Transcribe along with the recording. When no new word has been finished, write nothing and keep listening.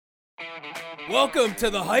Welcome to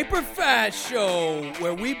the Hyper Fast Show,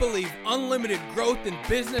 where we believe unlimited growth in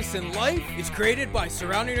business and life is created by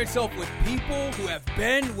surrounding yourself with people who have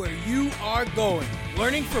been where you are going.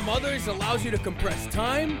 Learning from others allows you to compress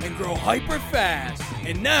time and grow hyper fast.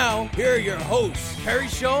 And now, here are your hosts, Kerry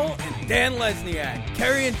Shull and Dan Lesniak.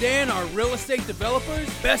 Kerry and Dan are real estate developers,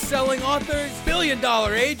 best-selling authors,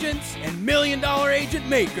 billion-dollar agents, and million-dollar agent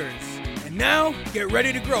makers. And now, get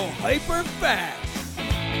ready to grow hyper fast.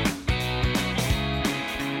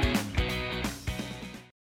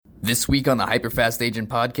 This week on the Hyperfast Agent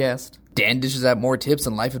Podcast, Dan dishes out more tips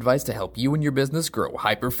and life advice to help you and your business grow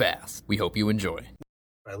hyper fast. We hope you enjoy.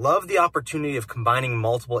 I love the opportunity of combining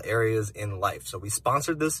multiple areas in life. So we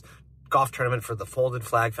sponsored this golf tournament for the Folded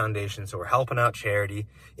Flag Foundation, so we're helping out charity.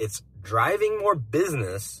 It's driving more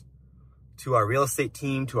business to our real estate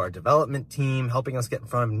team, to our development team, helping us get in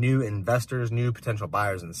front of new investors, new potential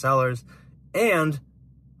buyers and sellers. And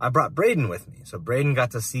I brought Braden with me. So Braden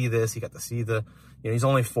got to see this. He got to see he's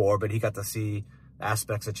only 4, but he got to see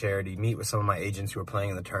aspects of charity, meet with some of my agents who were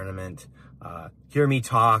playing in the tournament, hear me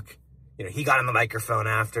talk. He got on the microphone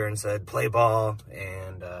after and said, play ball,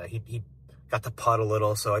 and he got to putt a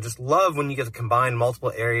little. So I just love when you get to combine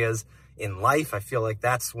multiple areas in life. I feel like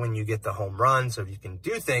that's when you get the home run. So if you can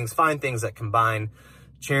do things, find things that combine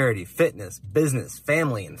charity, fitness, business,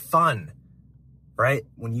 family, and fun, right?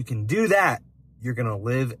 When you can do that, you're going to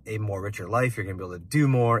live a more richer life. You're going to be able to do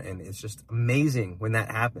more. And it's just amazing when that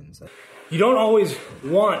happens. You don't always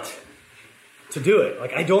want to do it.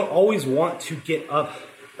 Like, I don't always want to get up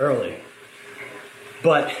early,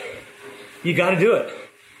 but you got to do it.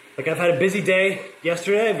 Like, I've had a busy day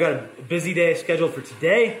yesterday. I've got a busy day scheduled for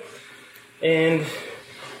today. And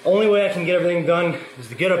only way I can get everything done is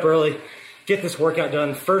to get up early, get this workout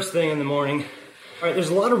done first thing in the morning. All right, there's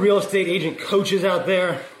a lot of real estate agent coaches out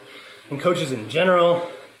there, and coaches in general,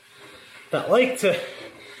 that like to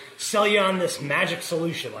sell you on this magic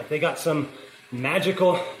solution. Like, they got some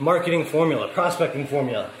magical marketing formula, prospecting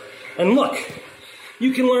formula. And look,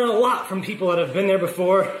 you can learn a lot from people that have been there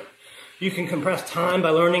before. You can compress time by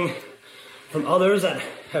learning from others that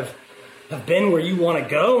have been where you want to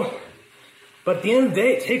go. But at the end of the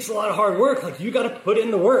day, it takes a lot of hard work. Like, you got to put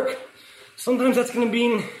in the work. Sometimes that's going to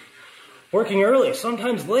mean working early,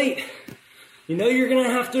 sometimes late. You're going to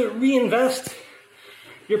have to reinvest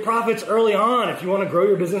your profits early on if you want to grow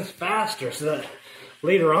your business faster so that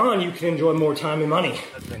later on you can enjoy more time and money.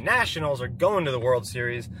 The Nationals are going to the World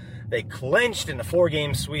Series. They clinched in a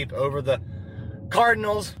 4-game sweep over the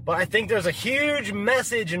Cardinals, but I think there's a huge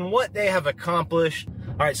message in what they have accomplished.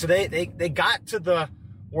 All right, so they got to the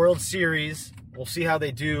World Series. We'll see how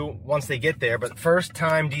they do once they get there. But first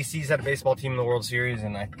time DC's had a baseball team in the World Series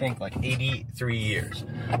in, I think, like 83 years.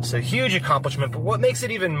 So huge accomplishment. But what makes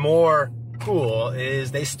it even more cool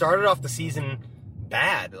is they started off the season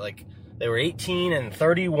bad. Like, they were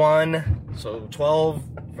 18-31, so 12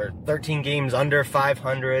 or 13 games under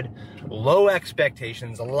 500. Low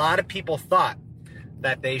expectations. A lot of people thought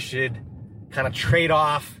that they should kind of trade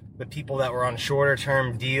off the people that were on shorter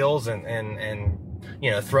term deals and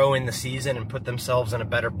throw in the season and put themselves in a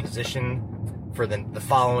better position for the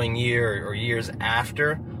following year or years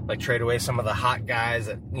after, like trade away some of the hot guys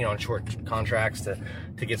that, on short contracts to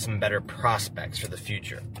get some better prospects for the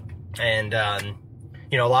future. And, a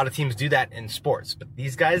lot of teams do that in sports, but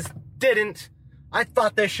these guys didn't. I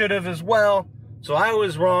thought they should have as well. So I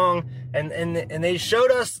was wrong. And they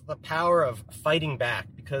showed us the power of fighting back,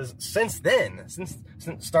 because since then, since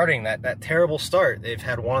starting that terrible start, they've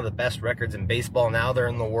had one of the best records in baseball. Now they're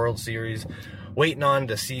in the World Series, waiting on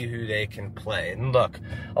to see who they can play. And look,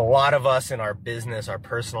 a lot of us in our business, our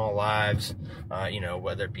personal lives,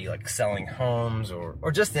 whether it be like selling homes or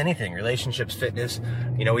just anything, relationships, fitness,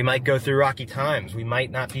 we might go through rocky times. We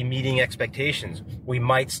might not be meeting expectations. We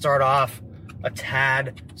might start off a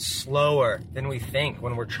tad slower than we think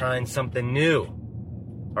when we're trying something new.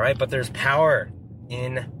 All right, but there's power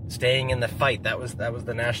in staying in the fight. That was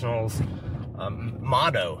the Nationals'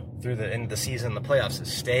 motto through the end of the season, the playoffs,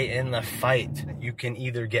 is stay in the fight. You can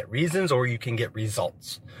either get reasons or you can get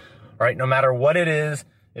results. All right, no matter what it is,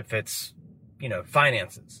 if it's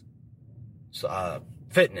finances,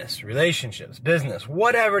 fitness, relationships, business,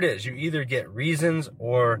 whatever it is, you either get reasons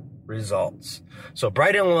or results. So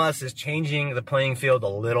Bright MLS is changing the playing field a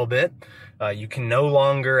little bit. You can no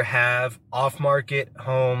longer have off-market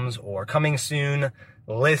homes or coming soon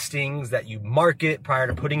listings that you market prior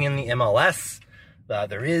to putting in the MLS.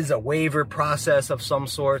 There is a waiver process of some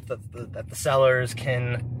sort that the sellers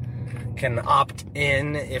can opt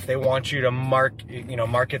in if they want you to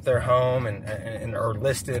market their home and or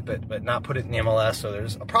list it, but not put it in the MLS. So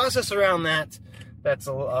there's a process around that That's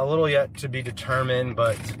a little yet to be determined,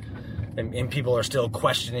 but and people are still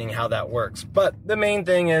questioning how that works. But the main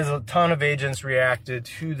thing is a ton of agents reacted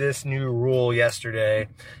to this new rule yesterday.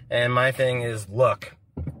 And my thing is, look,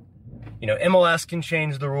 MLS can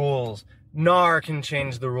change the rules. NAR can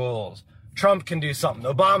change the rules. Trump can do something.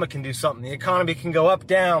 Obama can do something. The economy can go up,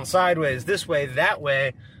 down, sideways, this way, that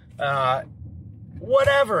way.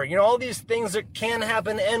 Whatever. All these things that can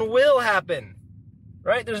happen and will happen.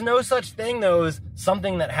 Right? There's no such thing, though, as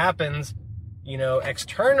something that happens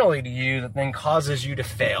externally to you that then causes you to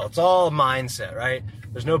fail. It's all mindset, right?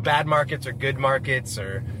 There's no bad markets or good markets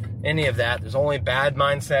or any of that. There's only bad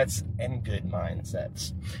mindsets and good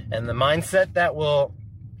mindsets. And the mindset that will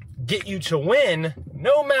get you to win,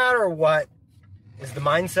 no matter what, is the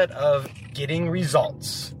mindset of getting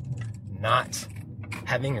results, not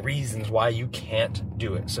having reasons why you can't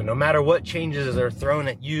do it. So no matter what changes are thrown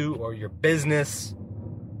at you or your business,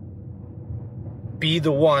 be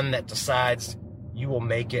the one that decides you will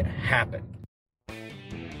make it happen.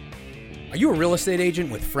 Are you a real estate agent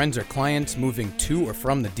with friends or clients moving to or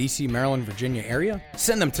from the DC, Maryland, Virginia area?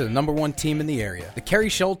 Send them to the #1 team in the area. The Kerry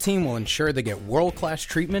Shull team will ensure they get world-class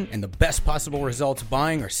treatment and the best possible results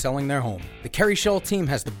buying or selling their home. The Kerry Shull team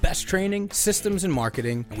has the best training, systems, and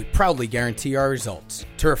marketing, and we proudly guarantee our results.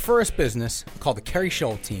 To refer us business, call the Kerry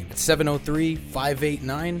Shull team at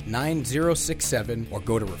 703-589-9067 or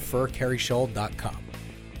go to referkerryshull.com.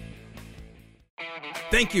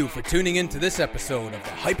 Thank you for tuning in to this episode of the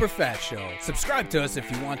Hyperfast Show. Subscribe to us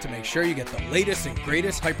if you want to make sure you get the latest and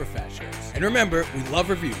greatest Hyperfast shows. And remember, we love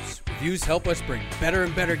reviews. Reviews help us bring better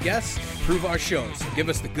and better guests and improve our shows. So give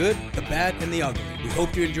us the good, the bad, and the ugly. We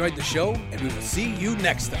hope you enjoyed the show, and we will see you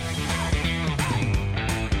next time.